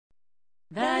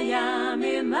The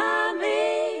Yummy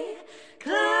Mommy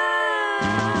Club.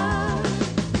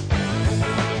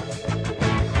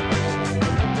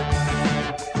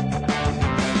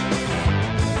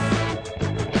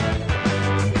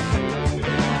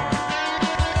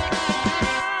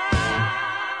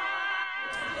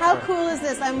 How cool is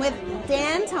this? I'm with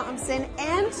Dan Thompson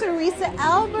and Teresa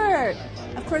Albert.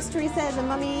 Of course, Teresa has a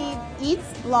Mummy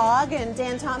Eats blog, and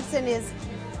Dan Thompson is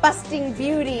busting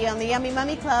beauty on the Yummy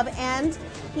Mummy Club, and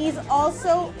he's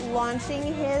also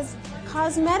launching his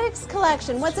cosmetics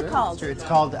collection. What's it called? It's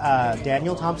called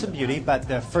Daniel Thompson Beauty, but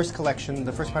the first collection,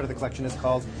 the first part of the collection is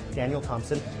called Daniel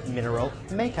Thompson Mineral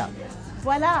Makeup.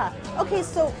 Voila. Okay,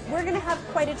 so we're going to have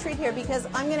quite a treat here because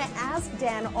I'm going to ask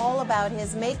Dan all about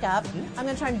his makeup. I'm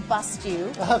going to try and bust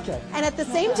you. Okay. And at the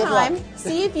same time,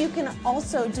 see if you can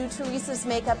also do Teresa's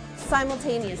makeup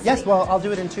simultaneously. Yes, well, I'll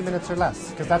do it in 2 minutes or less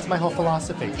because that's my whole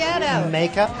philosophy. Get out.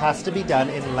 Makeup has to be done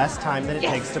in less time than it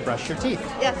takes to brush your teeth.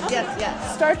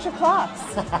 Yes. Start your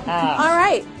clocks. All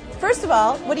right. First of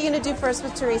all, what are you going to do first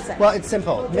with Teresa? Well, it's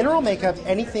simple. Mineral makeup,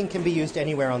 anything can be used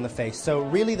anywhere on the face. So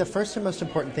really the first and most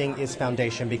important thing is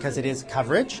foundation because it is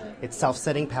coverage, it's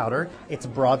self-setting powder, it's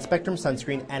broad spectrum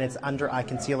sunscreen, and it's under eye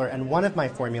concealer. And one of my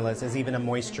formulas is even a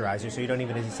moisturizer, so you don't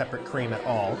even need a separate cream at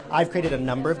all. I've created a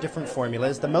number of different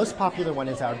formulas. The most popular one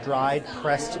is our dried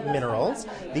pressed minerals.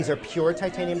 These are pure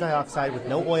titanium dioxide with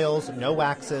no oils, no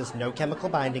waxes, no chemical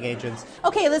binding agents.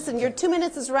 Okay, listen, your 2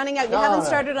 minutes is running out. You haven't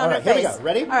started on her face. Here we go.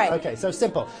 Ready? All right. Okay, so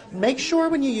simple. Make sure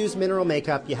when you use mineral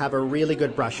makeup, you have a really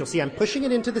good brush. You'll see I'm pushing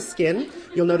it into the skin.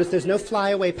 You'll notice there's no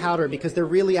flyaway powder because there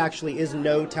really actually is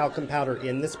no talcum powder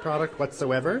in this product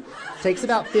whatsoever. Takes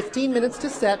about 15 minutes to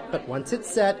set, but once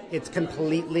it's set, it's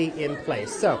completely in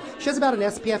place. So she has about an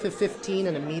SPF of 15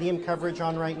 and a medium coverage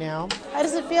on right now. How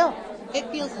does it feel? It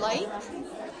feels light.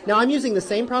 Now I'm using the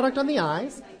same product on the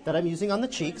eyes that I'm using on the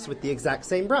cheeks with the exact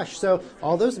same brush. So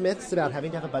all those myths about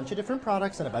having to have a bunch of different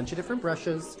products and a bunch of different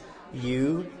brushes,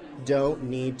 you don't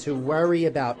need to worry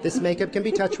about. This makeup can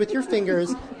be touched with your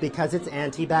fingers because it's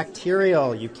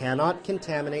antibacterial. You cannot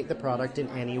contaminate the product in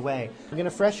any way. I'm going to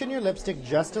freshen your lipstick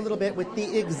just a little bit with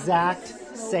the exact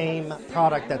same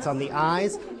product that's on the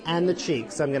eyes and the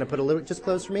cheeks. So I'm going to put a little, just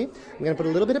close for me. I'm going to put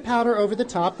a little bit of powder over the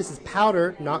top. This is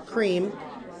powder, not cream,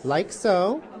 like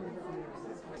so.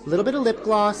 A little bit of lip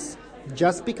gloss,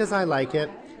 just because I like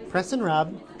it. Press and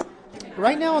rub.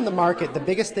 Right now on the market, the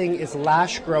biggest thing is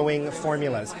lash growing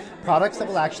formulas. Products that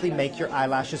will actually make your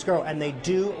eyelashes grow, and they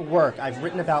do work. I've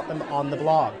written about them on the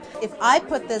blog. If I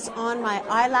put this on my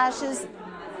eyelashes,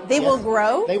 they will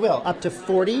grow? They will. Up to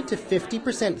 40 to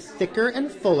 50% thicker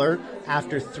and fuller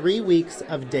after 3 weeks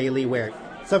of daily wear.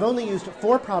 So I've only used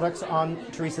 4 products on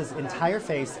Teresa's entire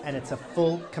face, and it's a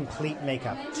full, complete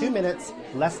makeup. 2 minutes,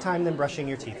 less time than brushing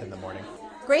your teeth in the morning.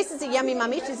 Grace is a Yummy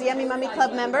Mummy. She's a Yummy Mummy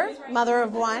Club member, mother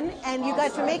of one, and you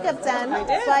got your makeup done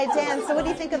by Dan. So what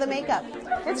do you think of the makeup?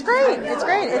 It's great. It's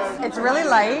great. It's really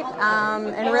light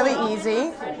and really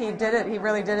easy. He did it. He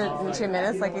really did it in 2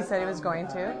 minutes, like he said he was going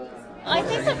to. I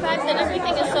think the fact that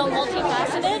everything is so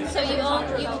multifaceted, so you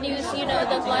can use,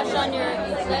 the blush on your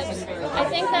lips. I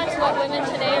think that's what women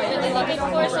today are really looking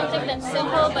for, something that's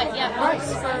simple but yet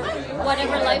works for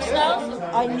whatever lifestyle.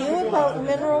 I knew about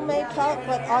mineral makeup,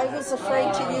 but I was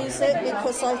afraid to use it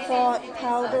because I thought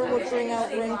powder would bring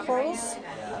out wrinkles.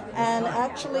 And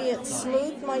actually it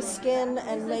smoothed my skin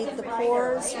and made the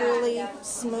pores really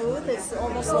smooth. It's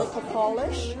almost like a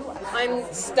polish. I'm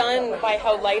stunned by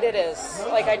how light it is.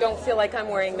 Like, I don't feel like I'm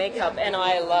wearing makeup, and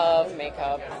I love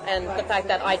makeup. And the fact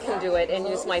that I can do it and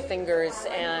use my fingers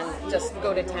and just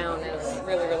go to town is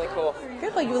really, really cool.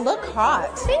 Good, well, you look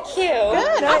hot. Thank you.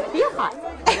 Good. I feel hot.